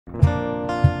Mama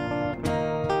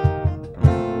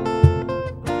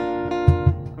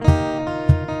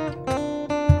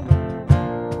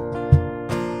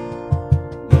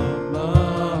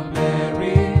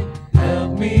Mary,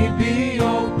 help me be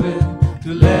open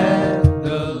to let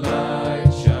the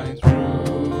light shine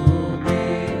through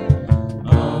me.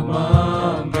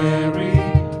 Mama Mary,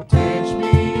 teach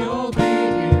me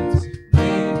obedience,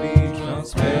 make me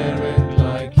transparent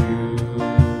like you.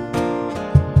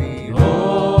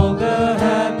 Behold the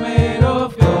handmaid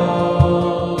of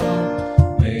God,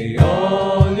 may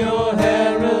all your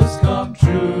heralds come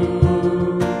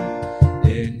true.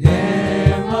 In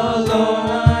Him alone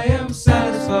I am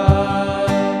satisfied,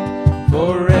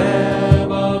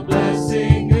 forever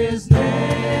blessing His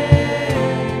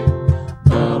name.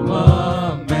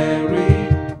 Mama Mary,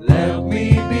 let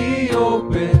me be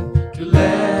open to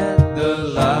let the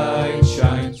light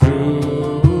shine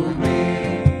through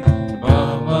me.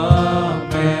 Mama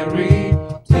Mary,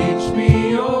 teach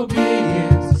me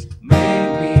obedience,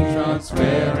 make me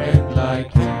transparent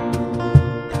like you.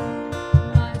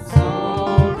 My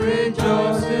soul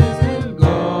rejoices in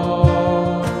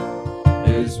God,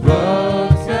 His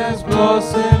works has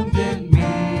blossomed in me.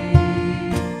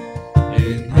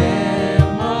 In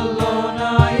Him alone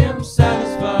I am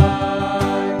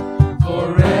satisfied,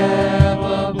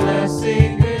 forever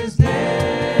blessing His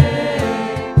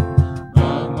name.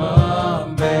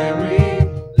 Mama Mary,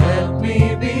 let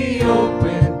me be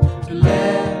open to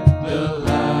let the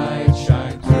light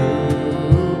shine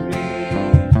through me.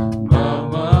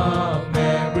 Mama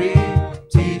Mary,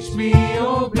 teach me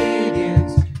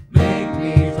obedience, make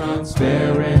me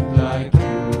transparent like you.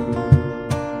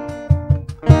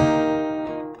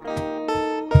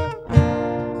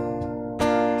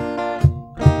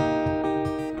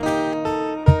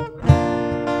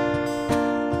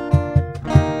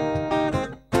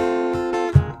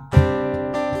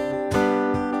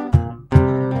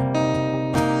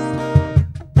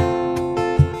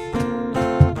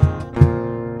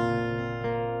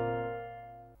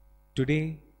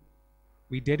 Today,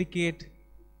 we dedicate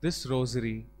this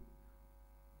rosary.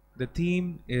 The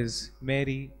theme is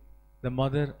Mary, the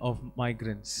Mother of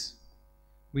Migrants.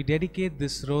 We dedicate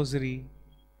this rosary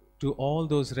to all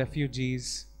those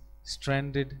refugees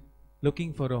stranded,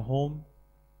 looking for a home,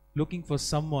 looking for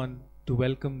someone to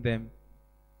welcome them,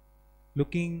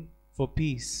 looking for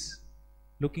peace,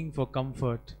 looking for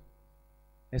comfort,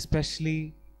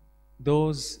 especially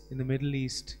those in the Middle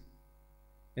East,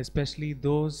 especially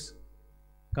those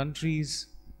countries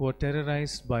who are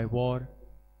terrorized by war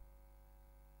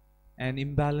and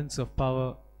imbalance of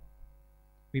power.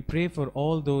 We pray for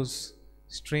all those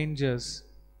strangers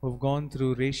who have gone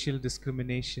through racial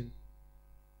discrimination,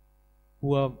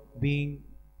 who are being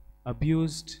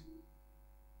abused,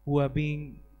 who are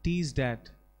being teased at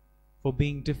for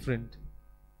being different,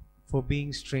 for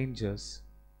being strangers.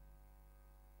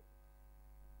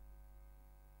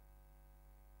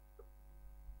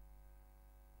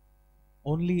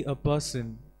 Only a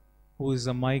person who is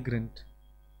a migrant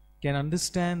can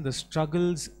understand the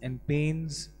struggles and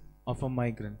pains of a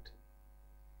migrant.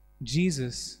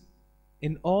 Jesus,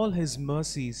 in all His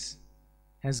mercies,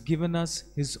 has given us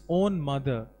His own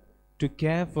mother to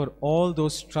care for all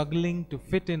those struggling to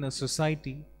fit in a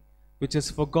society which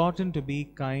has forgotten to be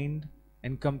kind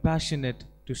and compassionate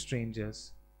to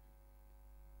strangers.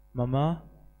 Mama,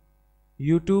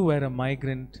 you too were a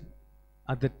migrant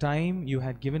at the time you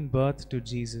had given birth to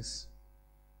Jesus.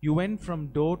 You went from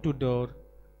door to door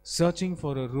searching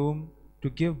for a room to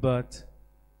give birth,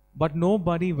 but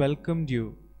nobody welcomed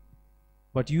you.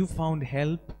 But you found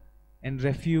help and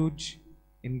refuge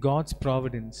in God's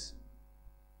providence.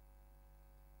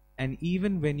 And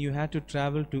even when you had to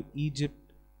travel to Egypt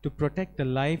to protect the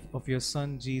life of your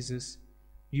son Jesus,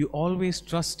 you always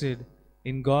trusted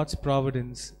in God's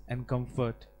providence and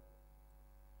comfort.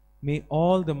 May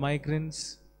all the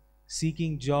migrants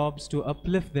seeking jobs to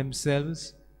uplift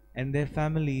themselves and their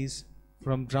families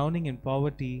from drowning in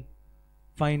poverty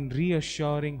find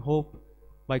reassuring hope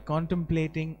by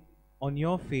contemplating on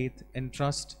your faith and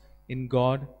trust in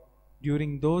God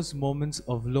during those moments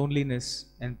of loneliness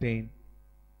and pain.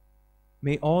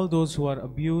 May all those who are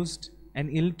abused and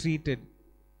ill-treated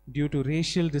due to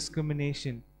racial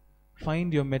discrimination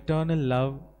find your maternal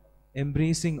love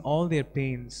embracing all their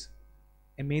pains,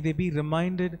 and may they be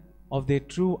reminded of their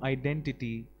true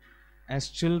identity as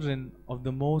children of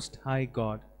the Most High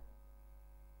God.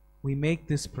 We make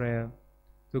this prayer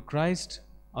through Christ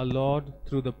our Lord,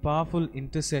 through the powerful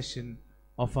intercession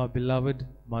of our beloved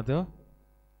Mother.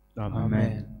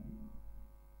 Amen.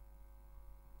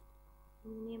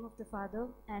 In the name of the Father,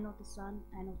 and of the Son,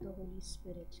 and of the Holy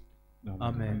Spirit.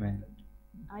 Amen.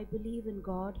 I believe in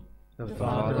God, the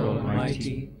Father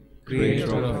Almighty,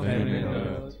 creator of heaven and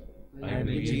earth, and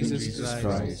in Jesus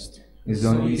Christ, his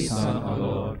only Son, our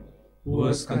Lord, who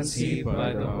was conceived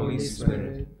by the Holy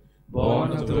Spirit,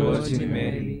 born of the Virgin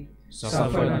Mary,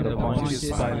 suffered under Pontius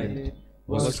Pilate,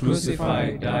 was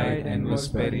crucified, died, and was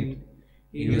buried.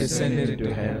 He descended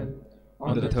into hell.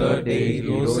 On the third day he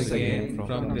rose again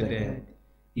from the dead.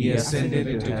 He ascended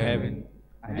into heaven,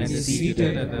 and is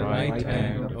seated at the right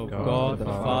hand of God the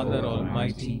Father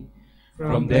Almighty.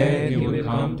 From there he will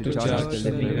come to judge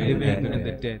the living and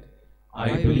the dead.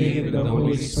 I believe in the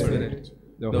Holy Spirit,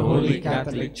 the Holy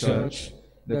Catholic Church,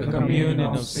 the communion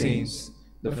of saints,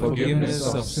 the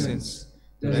forgiveness of sins,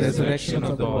 the resurrection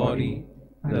of the body,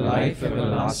 and the life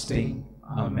everlasting.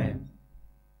 Amen.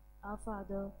 Our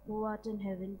Father, who art in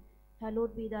heaven,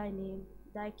 hallowed be thy name.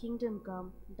 Thy kingdom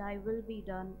come, thy will be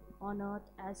done, on earth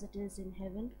as it is in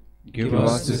heaven. Give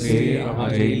us this day our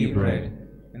daily bread,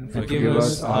 and forgive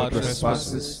us our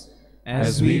trespasses,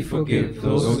 as we forgive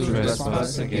those who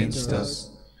trespass against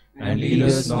us. And lead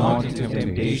us not into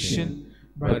temptation,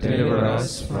 but deliver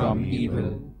us from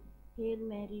evil. Hail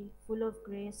Mary, full of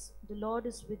grace, the Lord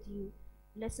is with you.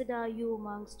 Blessed are you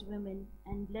amongst women,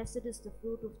 and blessed is the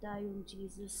fruit of thy womb,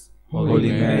 Jesus. Holy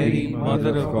Mary,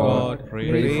 Mother of God,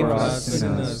 pray for us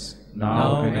sinners,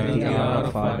 now and at the hour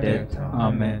of our death.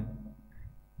 Amen.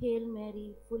 Hail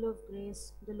Mary, full of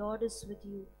grace, the Lord is with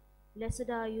you. Blessed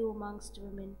are you amongst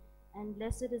women, and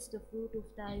blessed is the fruit of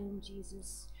thy womb,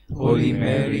 Jesus. Holy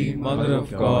Mary, Mother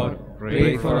of God,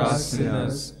 pray for us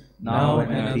sinners, now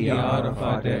and at the hour of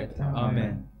our death.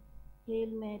 Amen. Hail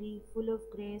Mary, full of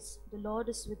grace, the Lord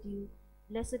is with you.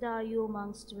 Blessed are you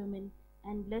amongst women,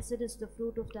 and blessed is the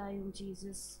fruit of thy womb,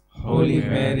 Jesus. Holy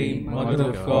Mary, Mother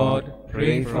of God,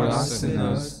 pray for us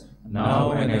sinners,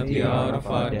 now and at the hour of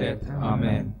our death.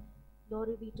 Amen.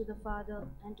 Glory be to the Father,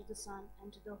 and to the Son,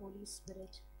 and to the Holy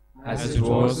Spirit. As it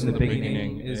was in the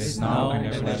beginning, is now, and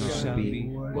ever shall be,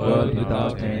 world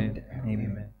without end.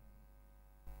 Amen.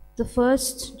 The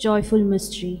first joyful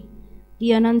mystery,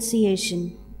 the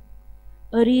Annunciation.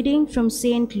 A reading from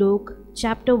St. Luke,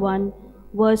 chapter 1,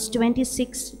 verse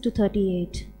 26 to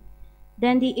 38.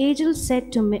 Then the angel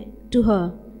said to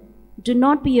her, "Do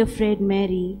not be afraid,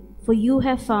 Mary, for you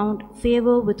have found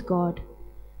favor with God.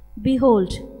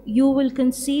 Behold, you will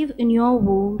conceive in your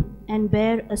womb and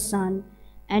bear a son,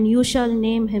 and you shall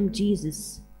name him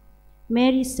Jesus."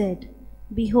 Mary said,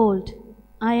 "Behold,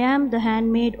 I am the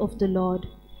handmaid of the Lord.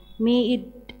 May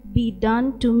it be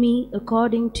done to me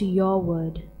according to your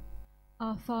word."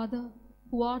 Our Father,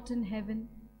 who art in heaven,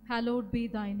 hallowed be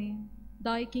thy name.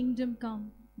 Thy kingdom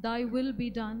come, thy will be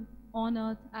done, on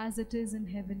earth as it is in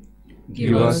heaven.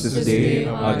 Give us this day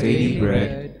our daily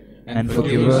bread, and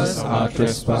forgive us our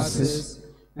trespasses,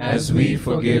 as we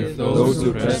forgive those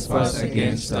who trespass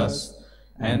against us.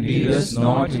 And lead us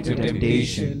not into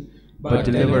temptation, but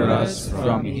deliver us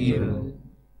from evil.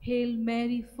 Hail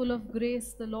Mary, full of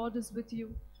grace, the Lord is with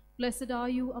you. Blessed are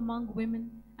you among women,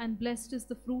 and blessed is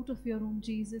the fruit of your womb,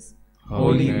 Jesus.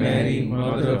 Holy Mary,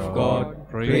 Mother of God,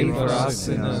 pray for us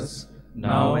sinners,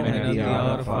 now and at the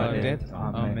hour of our death.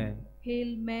 Amen.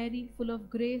 Hail Mary, full of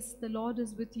grace, the Lord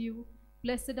is with you.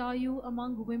 Blessed are you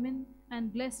among women,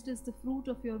 and blessed is the fruit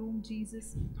of your womb,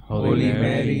 Jesus. Holy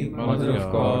Mary, Mother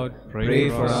of God, pray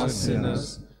for us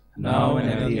sinners, now and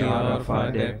at the hour of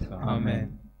our death.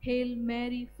 Amen. Hail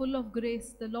Mary, full of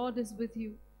grace, the Lord is with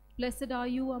you. Blessed are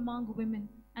you among women,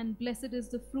 and blessed is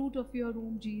the fruit of your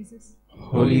womb, Jesus.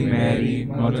 Holy Mary,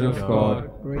 Mother of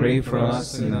God, pray for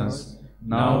us sinners,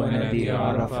 now and at the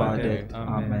hour of our death.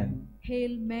 Amen.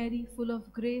 Hail Mary, full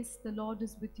of grace, the Lord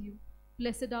is with you.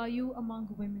 Blessed are you among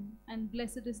women, and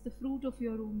blessed is the fruit of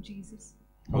your womb, Jesus.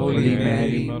 Holy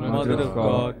Mary, Mother of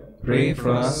God, pray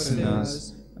for us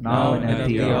sinners, now and at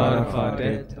the hour of our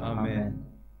death. Amen.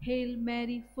 Hail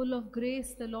Mary, full of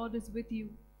grace, the Lord is with you.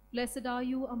 Blessed are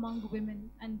you among women,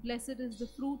 and blessed is the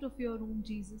fruit of your womb,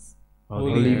 Jesus.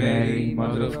 Holy Mary,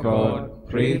 Mother of God,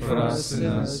 pray for us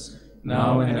sinners,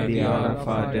 now and at the hour of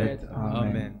our death.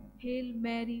 Amen. Hail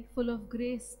Mary, full of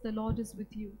grace, the Lord is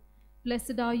with you.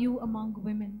 Blessed are you among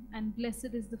women, and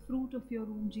blessed is the fruit of your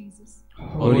womb, Jesus.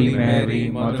 Holy Mary,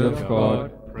 Mother of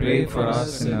God, pray for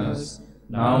us sinners,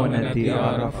 now and at the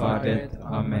hour of our death.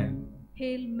 Amen.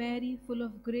 Hail Mary, full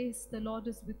of grace, the Lord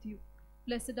is with you.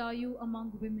 Blessed are you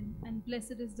among women, and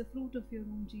blessed is the fruit of your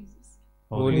womb, Jesus.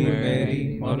 Holy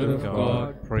Mary, Mother of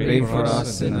God, pray for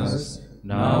us sinners,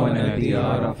 now and at the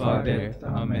hour of our death.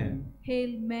 Amen.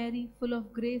 Hail Mary, full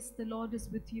of grace, the Lord is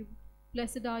with you.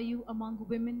 Blessed are you among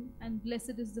women, and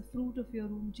blessed is the fruit of your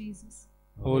womb, Jesus.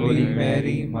 Holy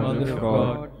Mary, Mother of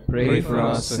God, pray for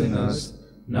us sinners,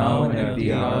 now and at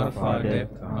the hour of our death.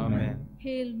 Amen.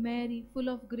 Hail Mary, full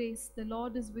of grace, the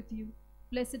Lord is with you.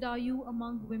 Blessed are you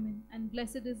among women, and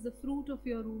blessed is the fruit of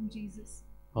your womb, Jesus.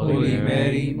 Holy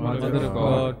Mary, Mother of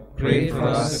God, pray for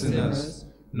us sinners,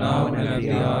 now and at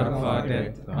the hour of our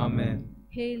death. Amen.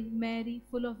 Hail Mary,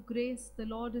 full of grace, the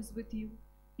Lord is with you.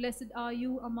 Blessed are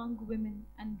you among women,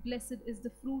 and blessed is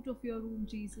the fruit of your womb,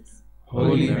 Jesus.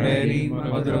 Holy Mary,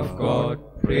 Mother of God,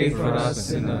 pray for us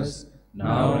sinners,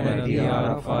 now and at the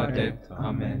hour of our death.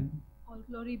 Amen. All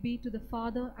glory be to the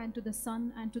Father, and to the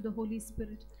Son, and to the Holy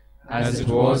Spirit. As it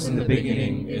was in the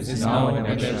beginning, is now, and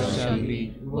ever shall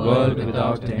be, world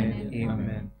without end.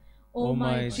 Amen. O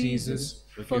my Jesus,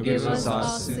 forgive us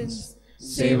our sins,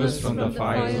 save us from the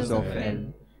fires of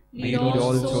hell, lead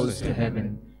all souls to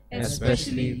heaven,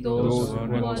 especially those who are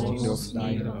most in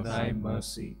need of thy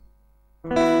mercy.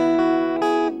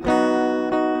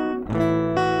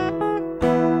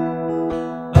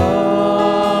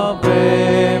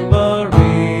 Ave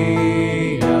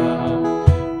Maria,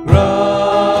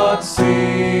 gratia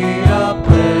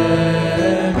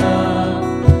plena,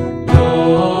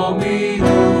 Dominus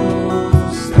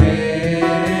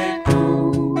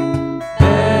tecum,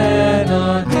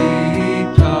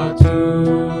 benedicta tu.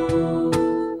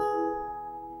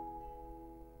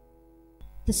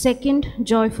 The second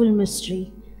joyful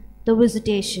mystery, the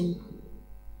Visitation.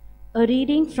 A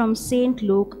reading from St.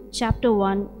 Luke chapter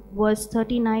 1, verse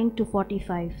 39 to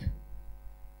 45.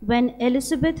 When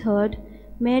Elizabeth heard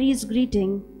Mary's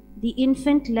greeting, the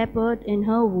infant leapt in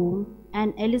her womb,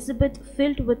 and Elizabeth,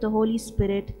 filled with the Holy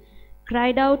Spirit,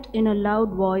 cried out in a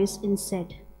loud voice and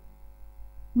said,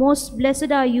 Most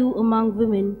blessed are you among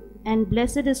women, and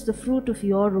blessed is the fruit of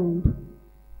your womb.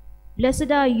 Blessed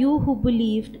are you who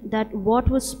believed that what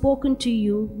was spoken to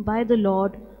you by the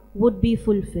Lord would be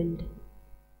fulfilled.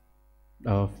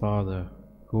 Our Father,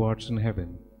 who art in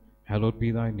heaven, hallowed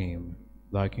be thy name.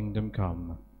 Thy kingdom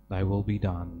come, thy will be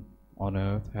done, on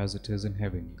earth as it is in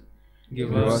heaven.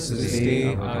 Give us this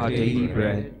day our daily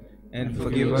bread, and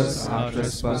forgive us our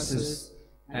trespasses,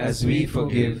 as we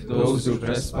forgive those who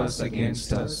trespass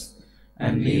against us.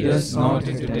 And lead us not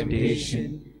into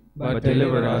temptation, but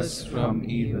deliver us from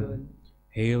evil.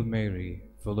 Hail Mary,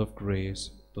 full of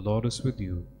grace, the Lord is with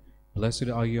you. Blessed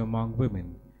are you among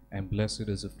women, and blessed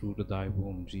is the fruit of thy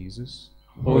womb, Jesus.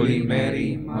 Holy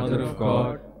Mary, Mother of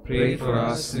God, pray for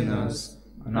us sinners,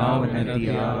 now and at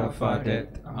the hour of our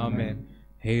death. Amen.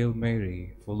 Hail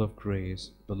Mary, full of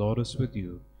grace, the Lord is with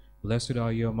you. Blessed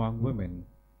are you among women,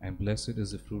 and blessed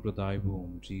is the fruit of thy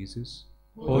womb, Jesus.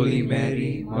 Holy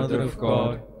Mary, Mother of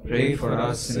God, pray for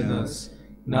us sinners,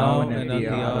 now and at the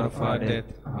hour of our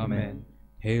death. Amen.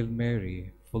 Hail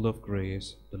Mary, full of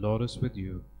grace, the Lord is with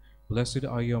you. Blessed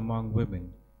are you among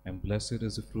women, and blessed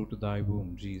is the fruit of thy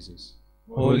womb, Jesus.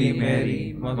 Holy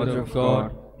Mary, Mother of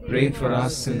God, pray for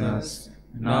us sinners,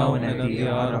 now and at the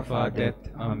hour of our death.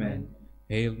 Amen.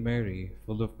 Hail Mary,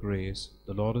 full of grace,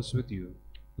 the Lord is with you.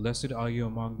 Blessed are you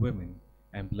among women,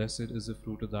 and blessed is the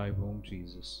fruit of thy womb,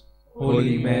 Jesus.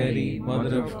 Holy Mary,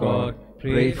 Mother of God,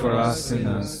 pray for us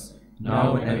sinners,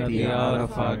 now and at the hour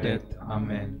of our death.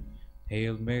 Amen.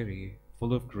 Hail Mary,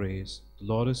 full of grace, the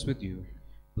Lord is with you.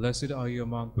 Blessed are you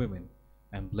among women,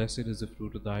 and blessed is the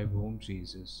fruit of thy womb,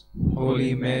 Jesus.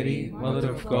 Holy Mary, Mother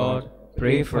of God,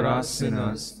 pray for us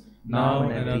sinners, now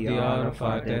and at the hour of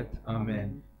our death.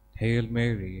 Amen. Hail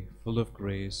Mary, full of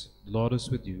grace, the Lord is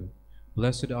with you.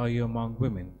 Blessed are you among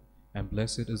women, and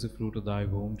blessed is the fruit of thy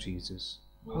womb, Jesus.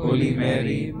 Holy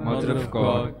Mary, Mother of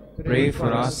God, pray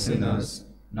for us sinners,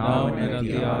 now and at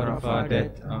the hour of our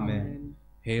death. Amen.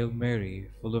 Hail Mary,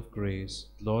 full of grace,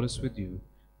 the Lord is with you.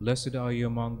 Blessed are you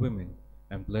among women,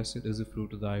 and blessed is the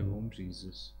fruit of thy womb,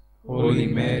 Jesus. Holy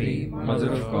Mary,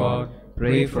 Mother of God,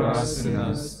 pray for us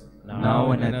sinners,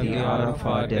 now and at the hour of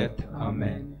our death.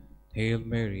 Amen. Hail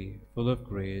Mary, full of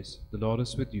grace, the Lord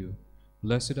is with you.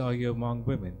 Blessed are you among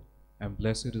women, and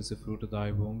blessed is the fruit of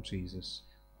thy womb, Jesus.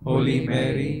 Holy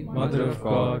Mary, Mother of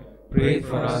God, pray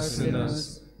for us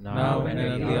sinners, now and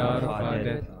at the hour of our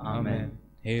death. Amen.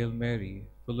 Hail Mary,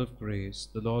 full of grace,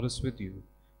 the Lord is with you.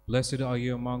 Blessed are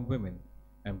you among women,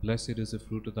 and blessed is the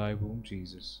fruit of thy womb,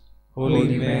 Jesus.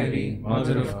 Holy Mary,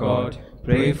 Mother of God,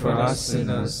 pray for us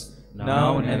sinners,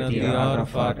 now and at the hour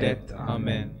of our death.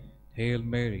 Amen. Hail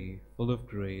Mary, full of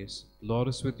grace, the Lord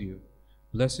is with you.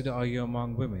 Blessed are you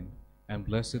among women, and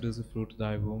blessed is the fruit of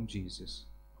thy womb, Jesus.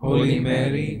 Holy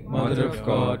Mary, Mother of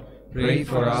God, pray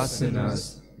for us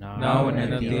sinners, now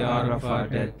and at the hour of our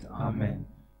death. Amen.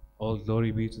 All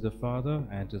glory be to the Father,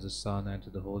 and to the Son, and to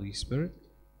the Holy Spirit.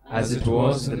 As it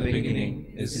was in the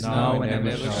beginning, is now, and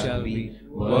ever shall be,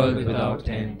 world without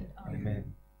end.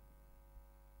 Amen.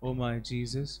 O my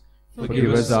Jesus,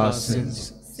 Forgive us our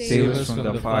sins, save us from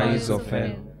the fires of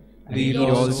hell. Lead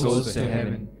all souls to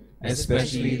heaven,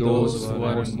 especially those who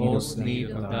are in most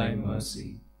need of thy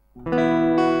mercy.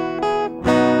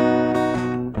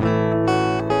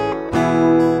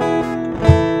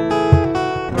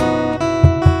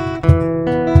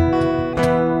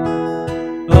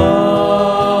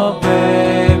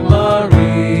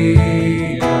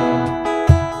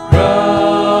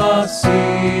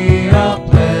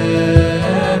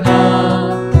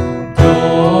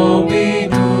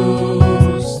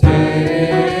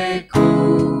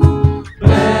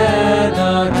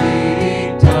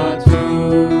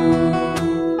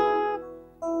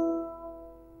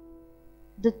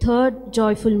 The third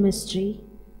joyful mystery,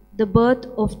 the birth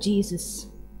of Jesus.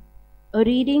 A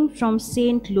reading from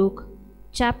St. Luke,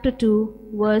 chapter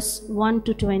 2, verse 1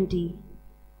 to 20.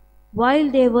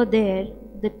 While they were there,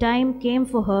 the time came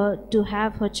for her to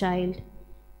have her child,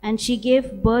 and she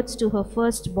gave birth to her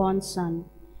firstborn son.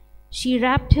 She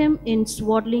wrapped him in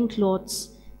swaddling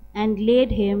clothes and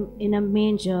laid him in a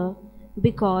manger,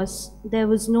 because there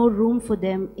was no room for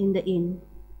them in the inn.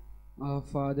 Our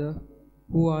Father,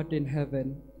 who art in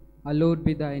heaven, hallowed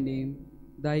be thy name.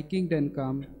 Thy kingdom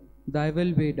come, thy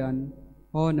will be done,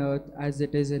 on earth as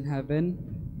it is in heaven.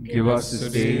 Give us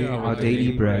this day our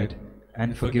daily bread,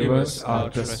 and forgive us our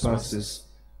trespasses,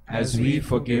 as we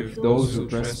forgive those who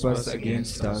trespass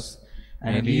against us.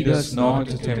 And lead us not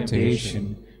into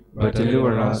temptation, but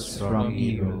deliver us from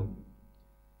evil.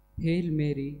 Hail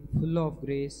Mary, full of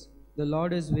grace, the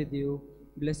Lord is with you.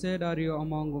 Blessed are you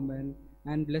among women,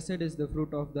 and blessed is the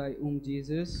fruit of thy womb,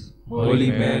 Jesus.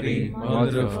 Holy Mary,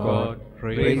 Mother of God,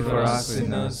 pray for us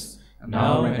sinners,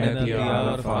 now and at the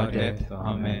hour of our death.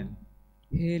 Amen.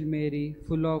 Hail Mary,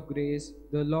 full of grace,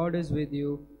 the Lord is with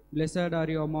you. Blessed are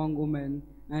you among women,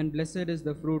 and blessed is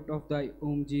the fruit of thy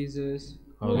womb, Jesus.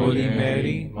 Holy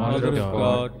Mary, Mother of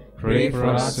God, pray for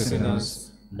us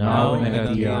sinners, now and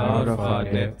at the hour of our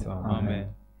death. Amen.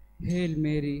 Hail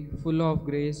Mary, full of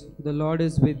grace, the Lord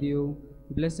is with you.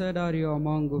 Blessed are you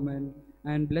among women,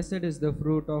 and blessed is the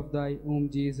fruit of thy womb,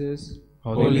 Jesus.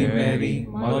 Holy Mary,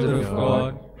 Mother of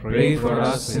God, pray for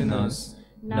us sinners,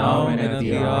 now and at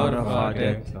the hour of our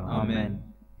death. Amen.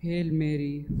 Hail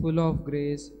Mary, full of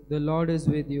grace, the Lord is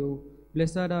with you.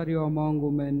 Blessed are you among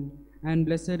women, and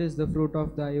blessed is the fruit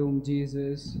of thy womb,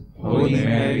 Jesus. Holy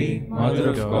Mary, Mother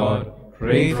of God,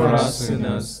 pray for us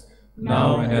sinners,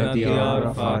 now and at the hour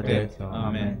of our death.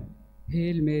 Amen.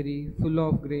 Hail Mary, full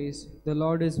of grace, the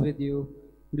Lord is with you.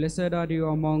 Blessed are you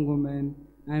among women,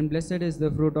 and blessed is the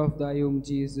fruit of thy womb,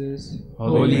 Jesus.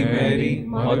 Holy Mary,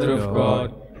 Mother of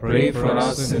God, pray for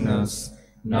us sinners,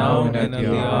 now and at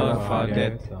the hour of our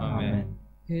death. Amen.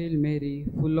 Hail Mary,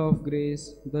 full of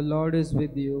grace, the Lord is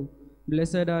with you.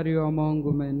 Blessed are you among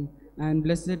women, and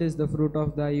blessed is the fruit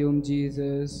of thy womb,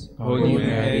 Jesus. Holy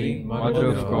Mary, Mother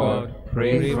of God,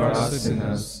 pray for us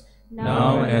sinners,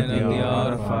 now and at the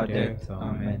hour of our death.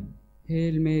 Amen.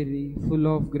 Hail Mary, full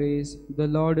of grace, the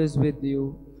Lord is with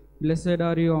you. Blessed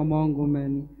are you among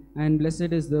women, and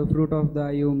blessed is the fruit of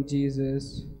thy womb,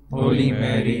 Jesus. Holy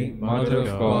Mary, Mother of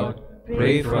God,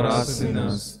 pray for us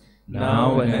sinners,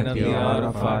 now and at the hour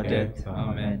of our death.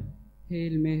 Amen.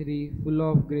 Hail Mary, full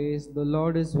of grace, the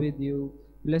Lord is with you.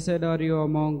 Blessed are you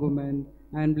among women,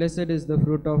 and blessed is the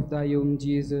fruit of thy womb,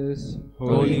 Jesus.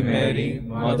 Holy Mary,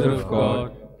 Mother of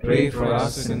God, pray for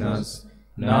us sinners,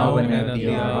 now and at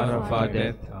the hour of our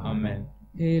death. Amen.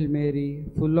 Hail Mary,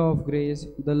 full of grace,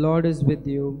 the Lord is with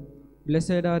you.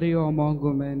 Blessed are you among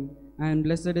women, and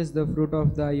blessed is the fruit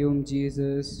of thy womb,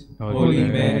 Jesus. Holy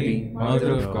Mary,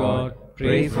 Mother of God,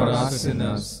 pray for us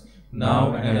sinners,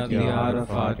 now and at the hour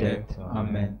of our death.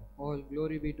 Amen. All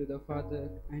glory be to the Father,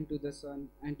 and to the Son,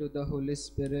 and to the Holy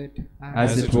Spirit.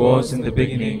 As it was in the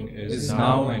beginning, is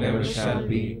now, and ever shall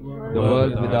be, the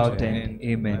world without end.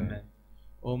 Amen.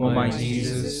 O my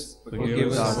Jesus,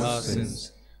 forgive us our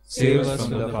sins, save us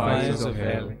from the fires of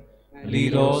hell,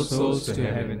 lead all souls to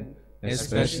heaven,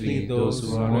 especially those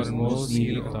who are in most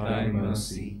need of thy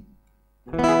mercy.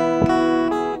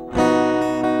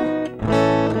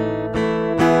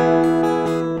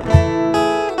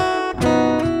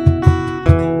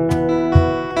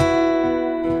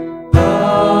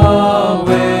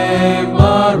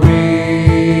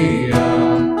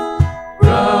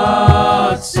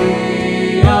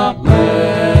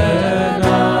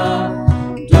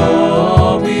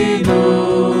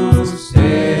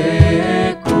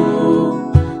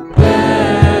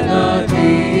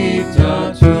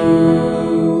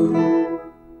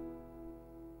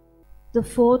 The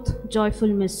fourth joyful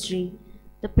mystery,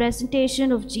 the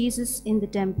presentation of Jesus in the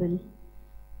temple.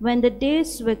 When the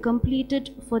days were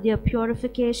completed for their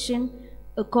purification,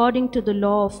 according to the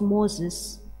law of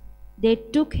Moses, they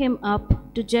took him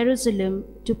up to Jerusalem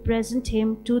to present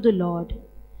him to the Lord,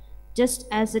 just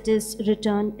as it is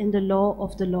written in the law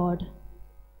of the Lord.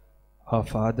 Our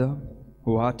Father,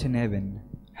 who art in heaven,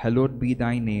 hallowed be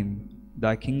thy name.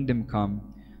 Thy kingdom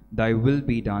come, thy will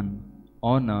be done,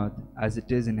 on earth as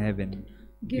it is in heaven.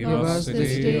 Give us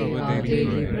this day our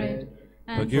daily bread,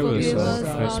 and forgive us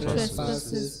our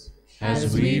trespasses,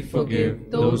 as we forgive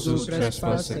those who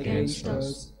trespass against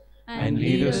us. And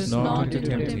lead us not into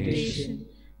temptation,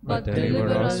 but deliver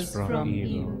us from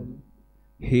evil.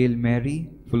 Hail Mary,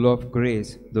 full of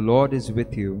grace, the Lord is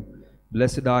with you.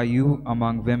 Blessed are you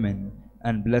among women,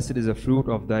 and blessed is the fruit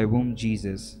of thy womb,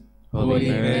 Jesus. Holy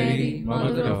Mary,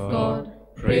 Mother of God,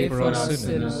 pray for us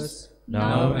sinners,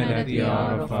 now and at the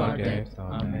hour of our death.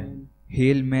 Amen.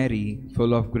 Hail Mary,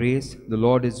 full of grace, the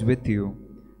Lord is with you.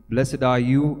 Blessed are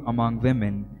you among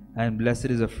women, and blessed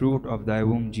is the fruit of thy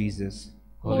womb, Jesus.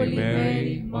 Holy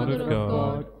Mary, Mother of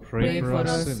God, pray for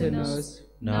us sinners,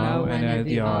 now and at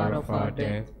the hour of our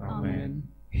death. Amen.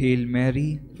 Hail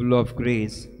Mary, full of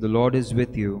grace, the Lord is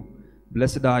with you.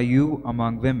 Blessed are you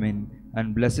among women,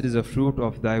 and blessed is the fruit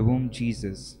of thy womb,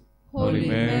 Jesus. Holy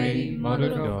Mary,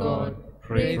 Mother of God,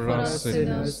 pray for us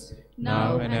sinners,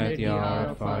 now and at the hour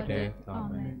of our death.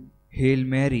 Amen. Hail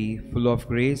Mary, full of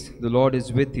grace, the Lord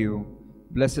is with you.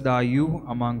 Blessed are you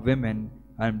among women,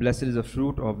 and blessed is the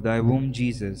fruit of thy womb,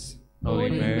 Jesus. Holy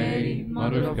Mary,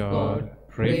 Mother of God,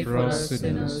 pray for us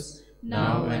sinners,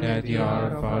 now and at the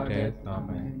hour of our death.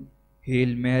 Amen.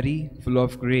 Hail Mary, full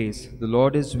of grace, the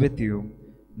Lord is with you.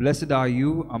 Blessed are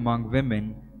you among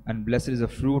women, and blessed is the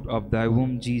fruit of thy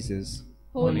womb, Jesus.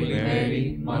 Holy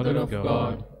Mary, Mother of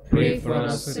God, pray for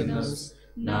us sinners,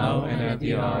 now and at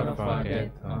the hour of our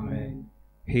death. Amen.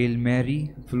 Hail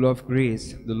Mary, full of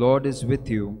grace, the Lord is with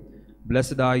you.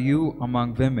 Blessed are you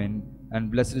among women, and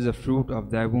blessed is the fruit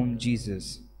of thy womb,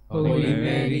 Jesus. Holy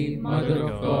Mary, Mother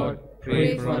of God,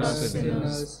 pray for us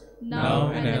sinners,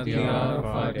 now and at the hour of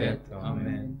our death.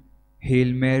 Amen.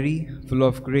 Hail Mary, full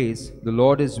of grace, the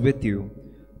Lord is with you.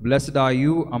 Blessed are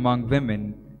you among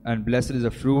women, and blessed is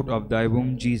the fruit of thy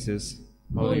womb, Jesus.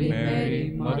 Holy Mary,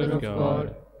 Mother of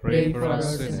God, pray for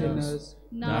us sinners,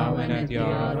 now and at the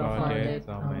hour of our death.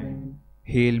 Amen.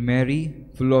 Hail Mary,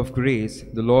 full of grace,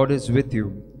 the Lord is with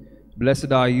you.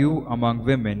 Blessed are you among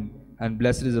women, and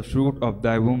blessed is the fruit of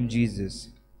thy womb, Jesus.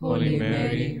 Holy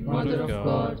Mary, Mother of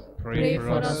God, pray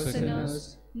for us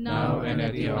sinners, now and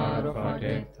at the hour of our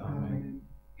death. Amen.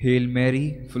 Hail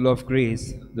Mary, full of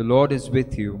grace, the Lord is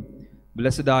with you.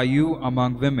 Blessed are you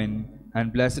among women,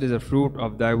 and blessed is the fruit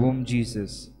of thy womb,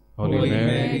 Jesus. Holy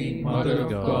Mary, Mother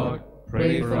of God,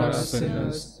 pray for us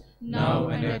sinners, now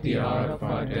and at the hour of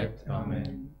our death.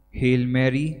 Amen. Hail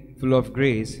Mary, full of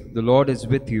grace, the Lord is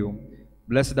with you.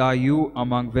 Blessed are you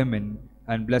among women,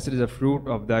 and blessed is the fruit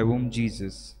of thy womb,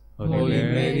 Jesus. Holy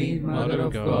Mary, Mother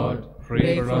of God,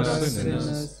 pray for us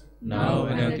sinners, now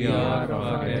and at the hour of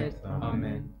our death.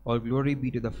 Amen. All glory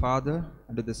be to the Father,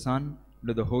 and to the Son, and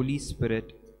to the Holy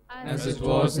Spirit. As it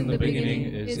was in the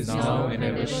beginning, is now, and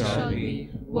ever shall be,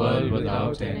 world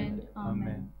without end.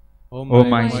 Amen. O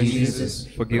my Jesus,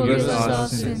 forgive us our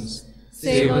sins,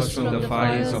 save us from the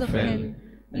fires of hell,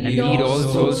 and lead all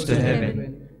souls to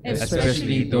heaven,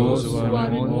 especially those who are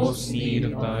in most need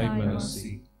of thy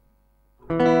mercy.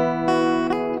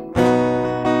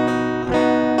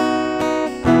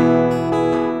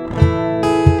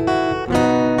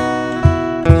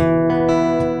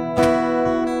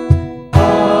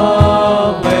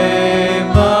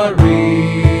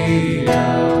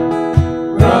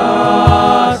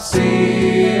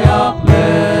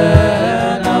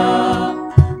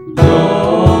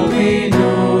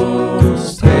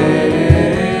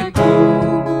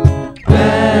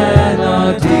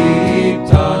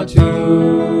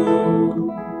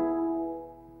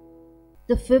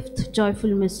 The fifth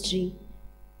joyful mystery,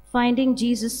 finding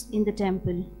Jesus in the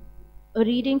temple. A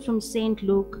reading from St.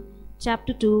 Luke,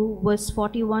 chapter 2, verse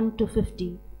 41 to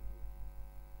 50.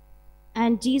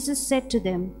 And Jesus said to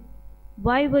them,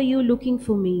 "Why were you looking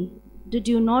for me? Did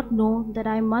you not know that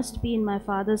I must be in my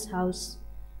Father's house?"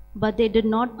 But they did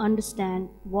not understand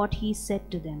what he said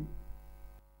to them.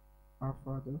 Our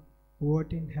Father, who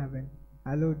art in heaven,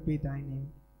 hallowed be thy name.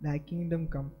 Thy kingdom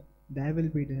come, thy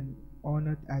will be done, on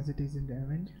earth as it is in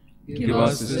heaven. Give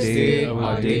us this day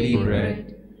our daily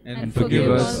bread, and forgive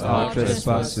us our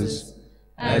trespasses,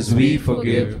 as we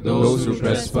forgive those who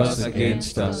trespass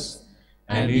against us.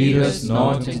 And lead us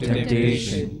not into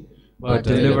temptation, but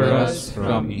deliver us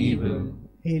from evil.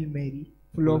 Hail Mary,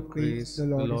 full of grace, the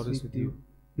Lord is with you.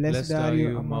 Blessed are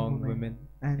you among women,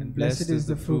 and blessed is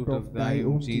the fruit of thy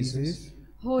womb, Jesus.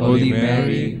 Holy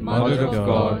Mary, Mother of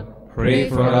God, pray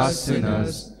for us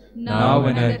sinners, now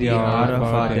and at the hour of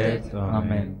our death.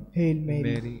 Amen. Hail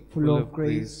Mary, full of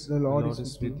grace, the Lord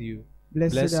is with you.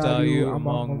 Blessed are you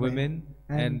among women,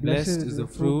 and blessed is the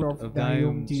fruit of thy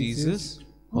womb, Jesus.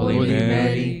 Holy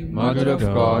Mary, Mother of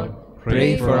God,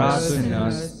 pray for us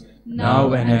sinners,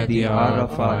 now and at the hour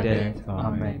of our death.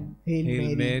 Amen.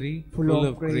 Hail Mary, full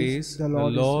of grace, the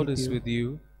Lord is with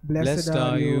you. Blessed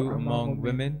are you among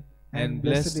women, and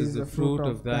blessed is the fruit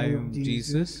of thy womb,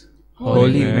 Jesus.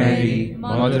 Holy Mary,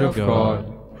 Mother of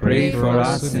God, pray for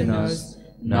us sinners,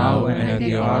 now and at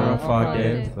the hour of our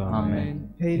death.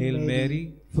 Amen. Hail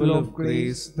Mary, full of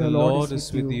grace, the Lord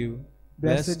is with you.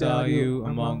 Blessed are you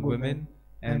among women,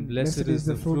 and blessed is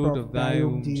the fruit of thy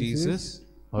womb, Jesus.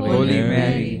 Holy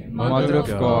Mary, Mother of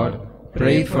God,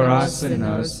 pray for us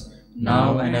sinners,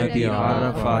 now and at the hour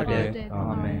of our death.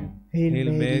 Amen.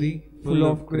 Hail Mary, full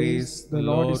of grace, the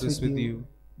Lord is with you.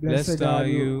 Blessed are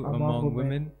you among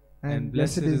women, and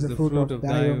blessed is the fruit of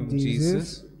thy womb,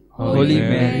 Jesus. Holy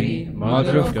Mary,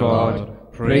 Mother of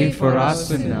God, pray for us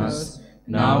sinners,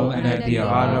 now and at the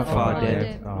hour of our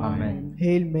death. Amen.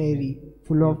 Hail Mary,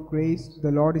 full of grace,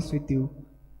 the Lord is with you.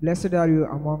 Blessed are you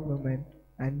among women,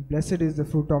 and blessed is the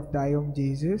fruit of thy womb,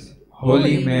 Jesus.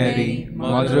 Holy Mary,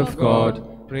 Mother of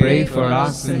God, pray for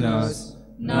us sinners,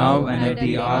 now and at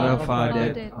the hour of our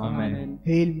death. Amen.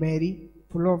 Hail Mary,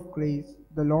 full of grace,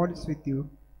 the Lord is with you.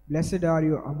 Blessed are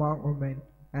you among women,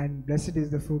 and blessed is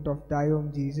the fruit of thy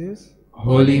womb, Jesus.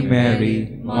 Holy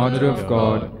Mary, Mother of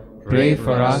God, pray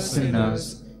for us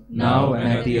sinners, now and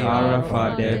at the hour of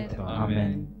our death.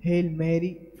 Amen. Hail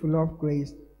Mary, full of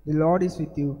grace, the Lord is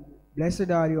with you.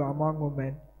 Blessed are you among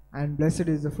women, and blessed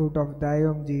is the fruit of thy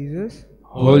womb, Jesus.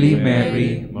 Holy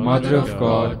Mary, Mother of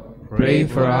God, pray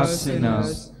for us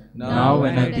sinners, now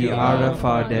and at the hour of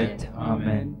our death.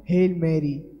 Amen. Hail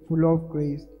Mary, full of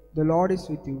grace, the Lord is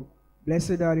with you.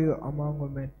 Blessed are you among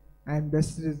women, and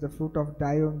blessed is the fruit of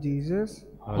thy womb, Jesus.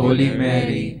 Holy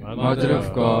Mary, Mother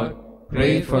of God,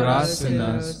 pray for us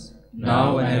sinners,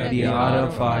 now and at the hour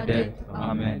of our death.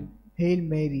 Amen. Hail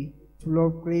Mary, full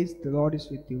of grace, the Lord is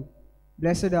with you.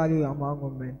 Blessed are you among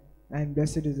women, and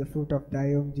blessed is the fruit of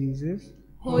thy womb, Jesus.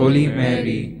 Holy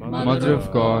Mary, Mother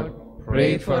of God,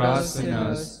 pray for us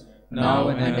sinners, now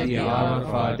and at the hour of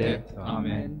our death.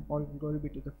 Amen. All glory be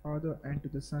to the Father, and to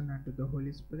the Son, and to the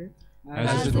Holy Spirit.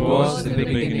 As it was in the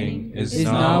beginning, is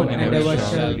now, and ever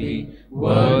shall be,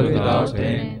 world without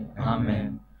end.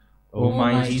 Amen. O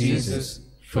my Jesus,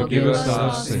 forgive us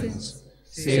our sins,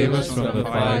 save us from the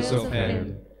fires of hell,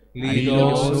 lead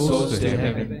all souls to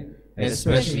heaven,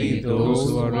 especially those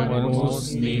who are in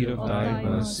most need of thy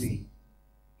mercy.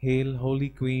 Hail, Holy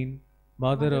Queen,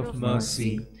 Mother of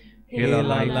Mercy,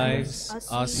 hail our lives,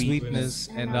 our sweetness,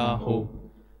 and our hope.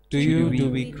 To you do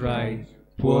we cry,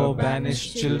 poor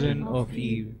banished children of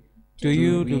Eve. To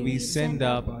you do we send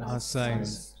up our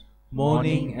sighs,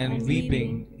 mourning and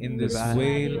weeping in this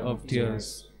vale of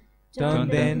tears. Turn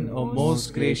then, O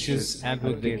most gracious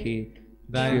Advocate,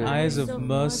 thine eyes of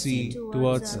mercy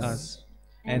towards us,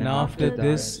 and after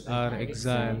this our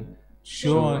exile,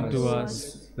 show unto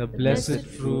us the blessed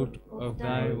fruit of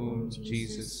thy womb,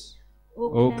 Jesus.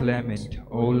 O clement,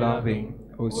 O loving,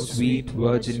 O sweet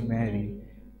Virgin Mary,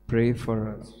 pray for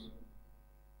us.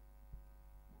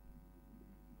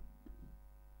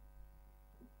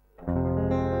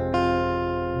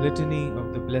 Litany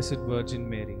of the Blessed Virgin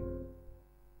Mary.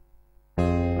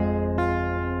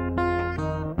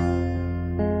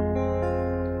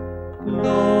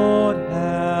 Lord,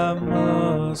 have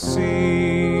mercy.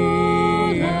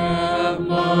 Lord, have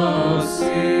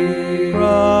mercy.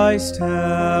 Christ,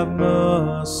 have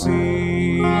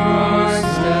mercy.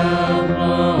 Christ, have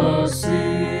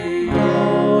mercy.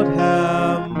 Lord,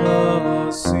 have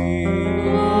mercy.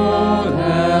 Lord,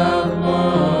 have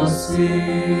mercy.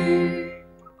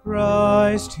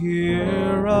 Christ,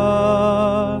 hear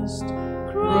us.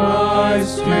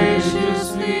 Christ,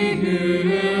 graciously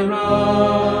hear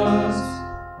us.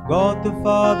 God the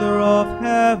Father of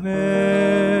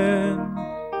heaven,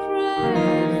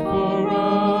 Pray for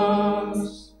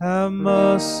us. have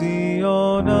mercy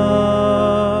on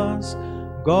us.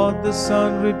 God the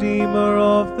Son, Redeemer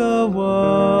of the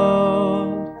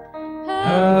world,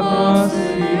 Have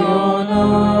mercy on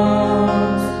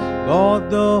us. God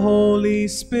the Holy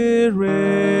Spirit,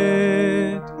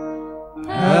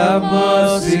 Have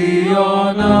mercy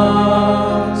on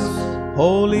us.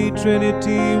 Holy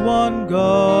Trinity, one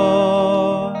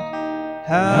God,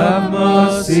 Have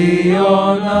mercy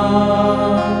on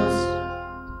us.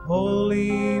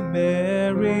 Holy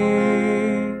Mary,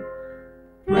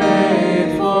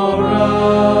 Pray for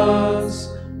us.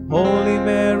 Holy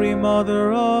Mary,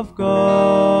 Mother of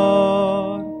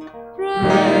God,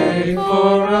 Pray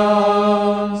for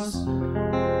us.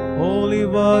 Holy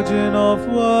Virgin of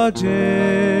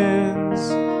Virgins,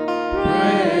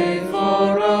 Pray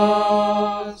for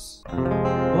us.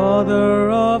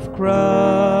 Mother of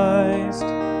Christ,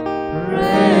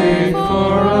 Pray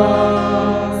for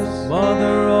us.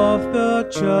 Mother of the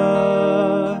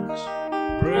Church,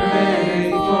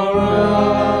 Pray for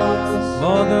us.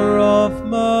 Mother of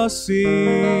mercy,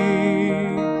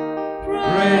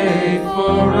 Pray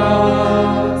for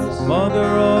us. Mother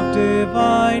of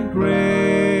divine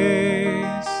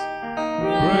grace,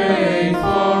 Pray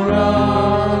for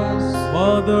us.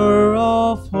 Mother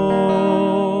of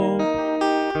hope,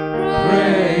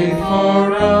 Pray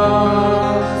for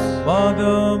us.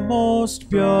 Mother most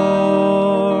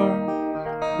pure,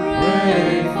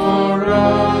 Pray for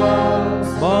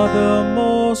us. Mother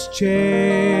most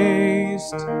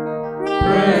chaste,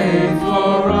 Pray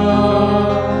for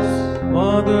us.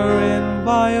 Mother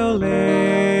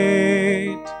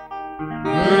inviolate,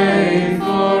 Pray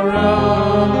for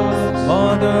us.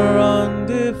 Mother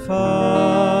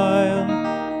undefiled,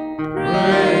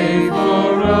 Pray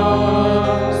for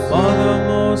us. Mother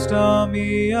most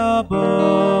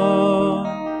amiable,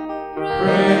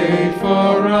 Pray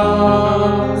for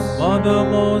us. Mother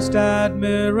most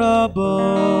admirable,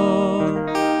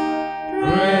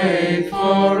 Pray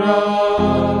for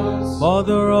us.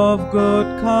 Mother of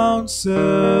good counsel,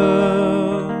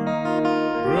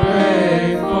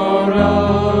 Pray for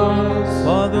us.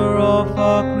 Mother of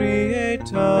our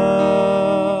Creator,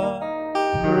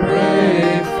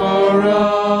 Pray for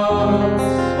us.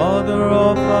 Mother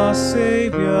of our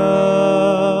Savior,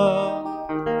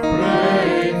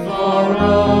 Pray for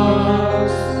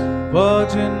us.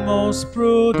 Virgin most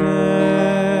prudent,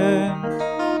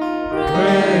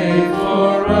 Pray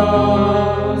for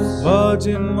us.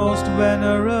 Virgin most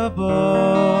venerable,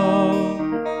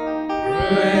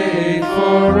 Pray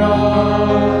for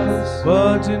us.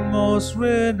 Virgin most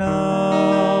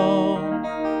renowned,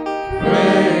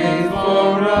 Pray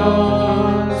for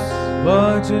us.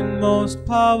 Virgin most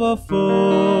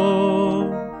powerful,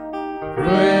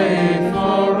 Pray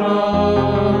for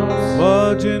us.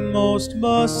 Virgin most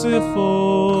merciful,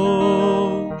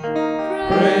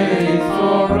 Pray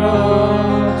for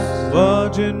us.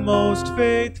 Virgin most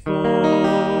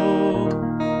faithful,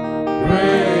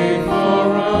 Pray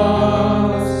for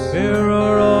us.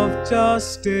 Mirror of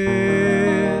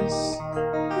justice,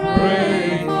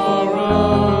 Pray for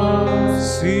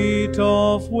us. Seat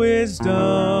of wisdom,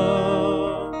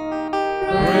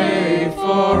 Pray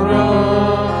for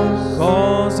us.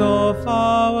 Cause of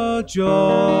our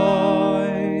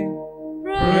joy,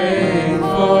 Pray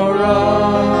for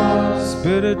us.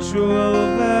 Spiritual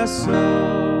vessel,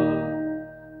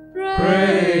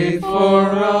 Pray for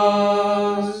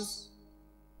us.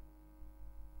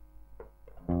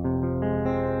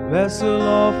 Vessel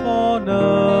of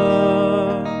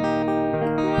honor,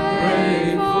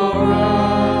 Pray for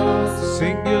us.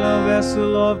 singular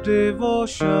vessel of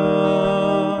devotion,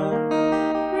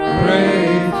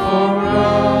 Pray for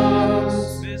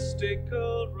us.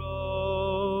 mystical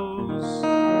rose,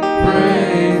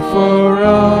 Pray for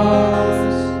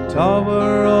us.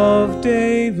 Tower of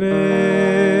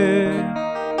David,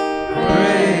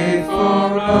 Pray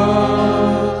for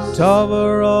us.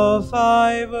 Tower of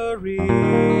ivory,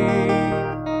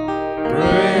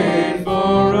 Pray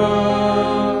for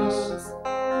us.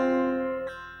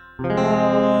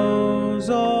 house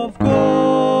of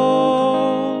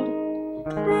gold,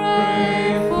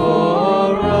 Pray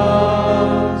for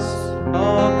us.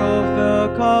 Ark of the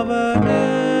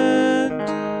covenant,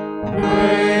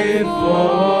 Pray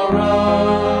for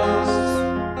us.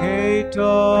 gate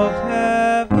of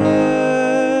heaven,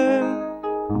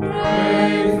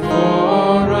 Pray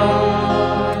for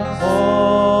us.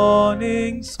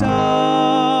 morning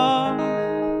star,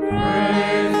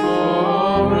 Pray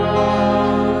for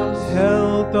us.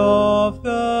 health of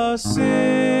the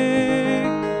sick,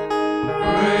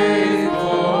 Pray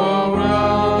for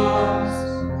us.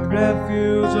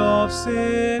 refuge of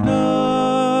sinners,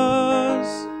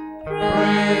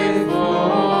 Pray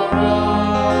for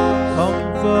us.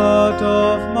 comfort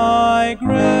of migrants,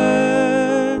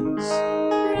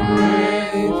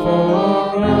 Pray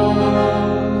for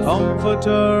us.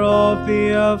 comforter of the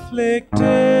afflicted,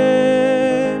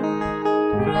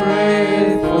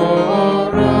 Pray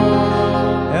for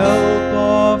us. help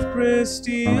of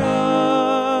Christians,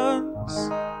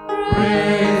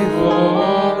 Pray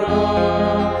for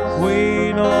us.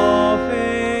 Queen of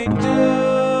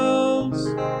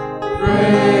angels,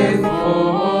 Pray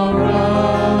for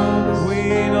us.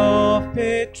 Queen of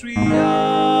patriarchs,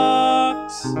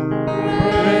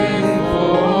 Pray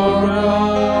for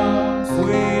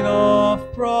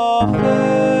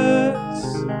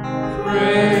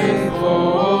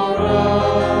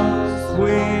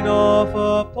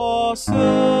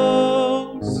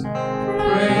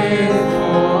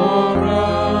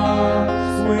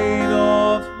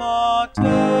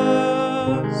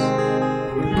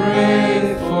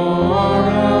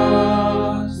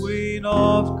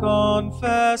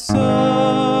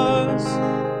confessors,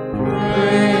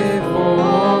 Pray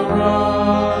for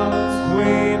us.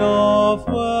 Queen of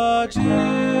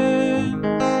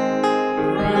virgins,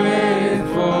 Pray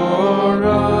for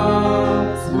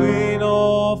us. Queen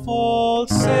of all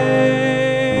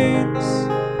saints,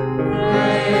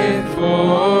 Pray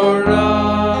for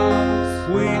us.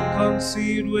 Queen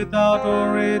conceived without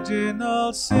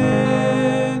original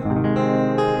sin,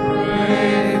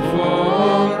 Pray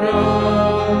for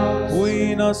us.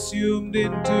 Queen assumed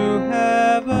into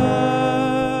heaven,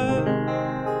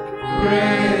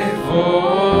 Pray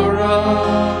for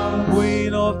us.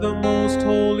 Queen of the most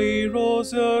holy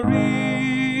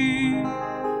Rosary,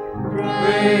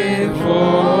 Pray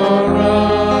for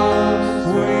us.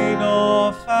 Queen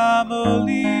of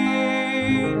families,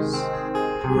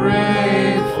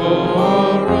 Pray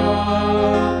for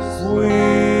us.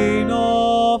 Queen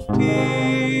of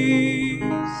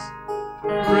peace,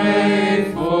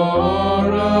 Pray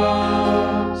for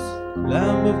us.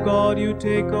 Lamb of God, you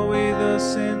take away the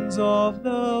sins of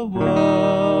the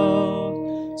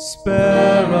world.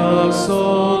 Spare us,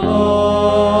 O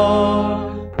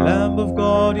Lord. Lamb of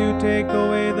God, you take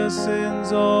away the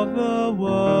sins of the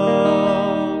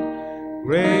world.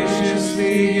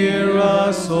 Graciously hear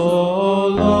us, O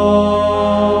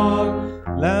Lord.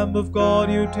 Lamb of God,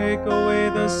 you take away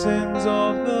the sins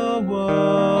of the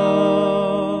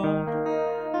world.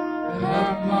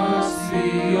 Have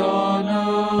mercy on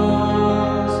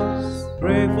us.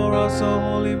 Pray for us, O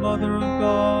Holy Mother of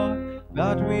God,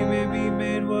 that we may be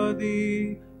made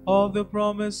worthy of the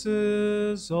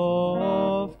promises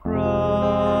of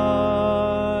Christ.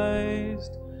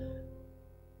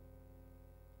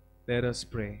 Let us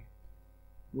pray.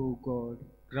 O God,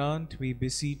 Grant, we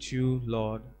beseech you,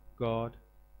 Lord God,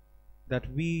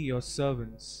 that we, your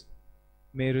servants,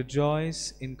 may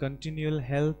rejoice in continual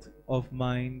health of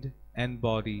mind and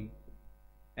body,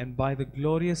 and by the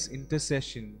glorious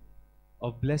intercession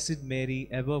of Blessed Mary,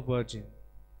 ever Virgin,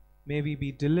 may we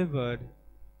be delivered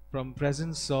from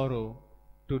present sorrow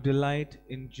to delight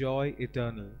in joy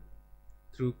eternal.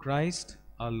 Through Christ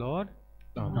our Lord.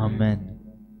 Amen.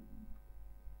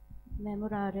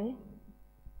 Memorare.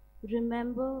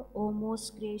 Remember, O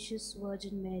most gracious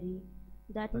Virgin Mary,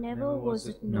 that never was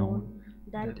it known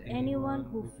that anyone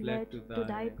who fled to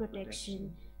thy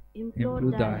protection,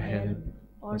 implored thy help,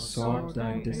 or sought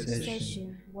thy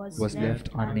intercession was left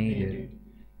unaided.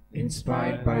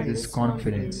 Inspired by this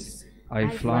confidence, I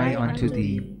fly unto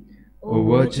thee, O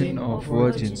Virgin of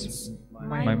Virgins,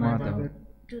 my Mother.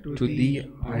 To thee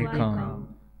I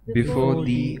come, before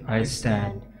thee I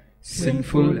stand,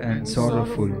 sinful and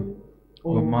sorrowful.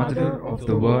 O Mother of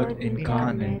the Word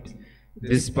incarnate,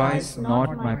 despise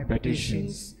not my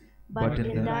petitions, but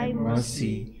in thy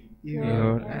mercy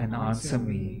hear and answer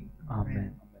me.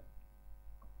 Amen.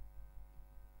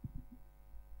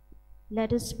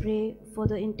 Let us pray for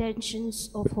the intentions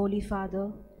of Holy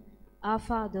Father. Our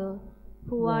Father,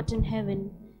 who art in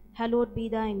heaven, hallowed be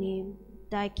thy name.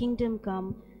 Thy kingdom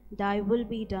come, thy will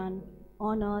be done,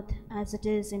 on earth as it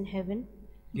is in heaven.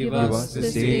 Give us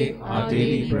this day our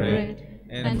daily bread,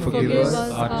 and forgive us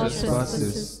our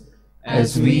trespasses,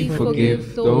 as we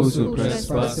forgive those who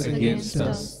trespass against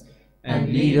us.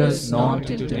 And lead us not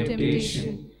into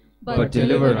temptation, but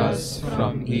deliver us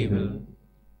from evil.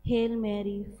 Hail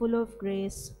Mary, full of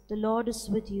grace, the Lord is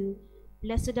with you.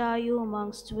 Blessed are you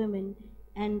amongst women,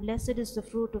 and blessed is the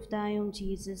fruit of thy womb,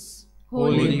 Jesus.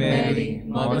 Holy Mary,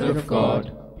 Mother of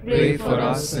God, pray for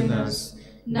us sinners,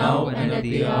 now and at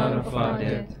the hour of our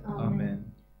death.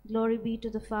 Amen. Glory be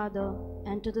to the Father,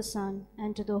 and to the Son,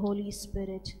 and to the Holy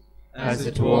Spirit. As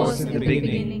it was in the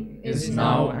beginning, is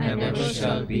now, and ever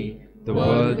shall be, the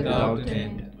world without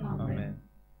end. Amen.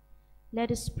 Let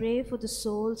us pray for the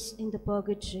souls in the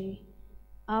purgatory.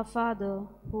 Our Father,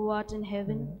 who art in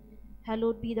heaven,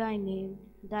 hallowed be thy name.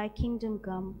 Thy kingdom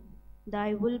come,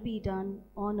 thy will be done,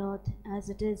 on earth as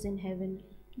it is in heaven.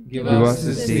 Give us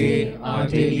this day our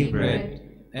daily bread,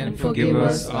 and forgive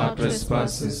us our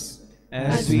trespasses,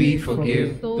 as we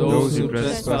forgive those who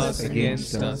trespass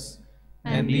against us.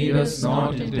 And lead us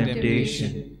not into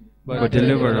temptation, but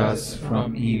deliver us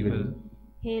from evil.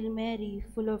 Hail Mary,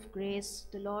 full of grace,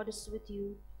 the Lord is with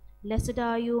you. Blessed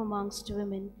are you amongst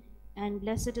women, and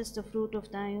blessed is the fruit of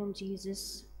thy womb,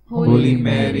 Jesus. Holy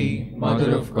Mary,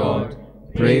 Mother of God,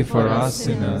 pray for us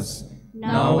sinners,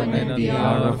 now and at the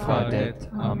hour of our death.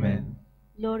 Amen.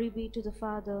 Glory be to the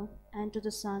Father, and to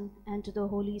the Son, and to the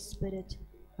Holy Spirit.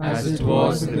 As it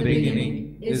was in the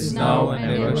beginning, is now, and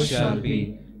ever shall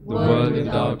be, the world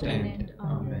without end.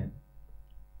 Amen.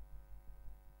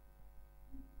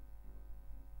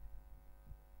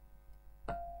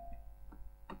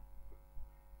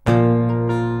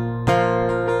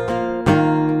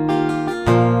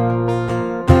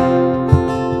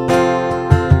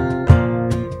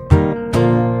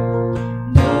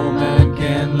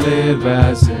 can live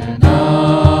as an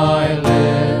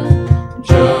island,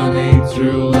 journeying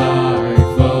through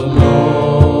life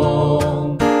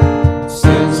alone.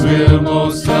 Since we're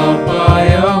most loved by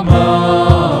a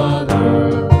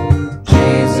mother,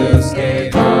 Jesus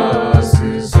gave us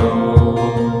his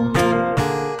own.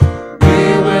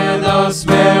 Be with us,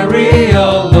 Mary,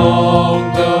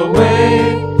 along the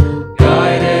way.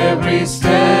 Guide every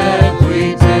step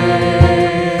we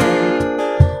take.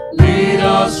 Lead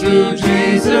us through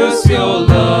Jesus, your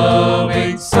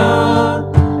loving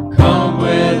Son. Come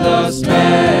with us,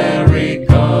 Mary,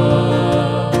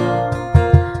 come.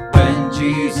 When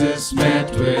Jesus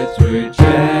met with rejection,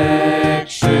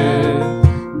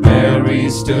 Mary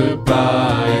stood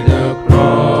by the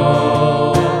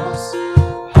cross.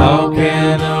 How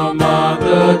can a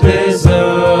mother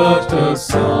desert her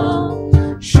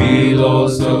son? She'll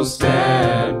also stand